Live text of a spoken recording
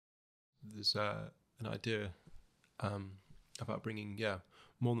there's an idea about bringing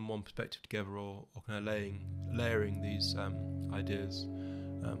more than one perspective together, or kind of layering these ideas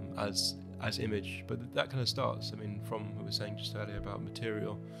as image. But that kind of starts, I mean, from what we were saying just earlier about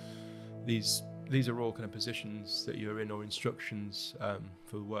material. These are all kind of positions that you're in, or instructions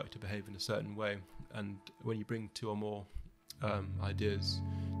for the work to behave in a certain way. And when you bring two or more ideas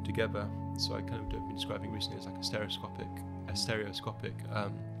together, so I kind of been describing recently as like a stereoscopic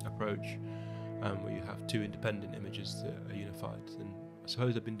approach, where you have two independent images that are unified. And I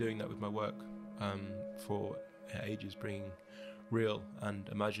suppose I've been doing that with my work for ages, bringing real and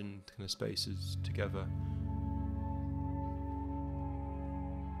imagined kind of spaces together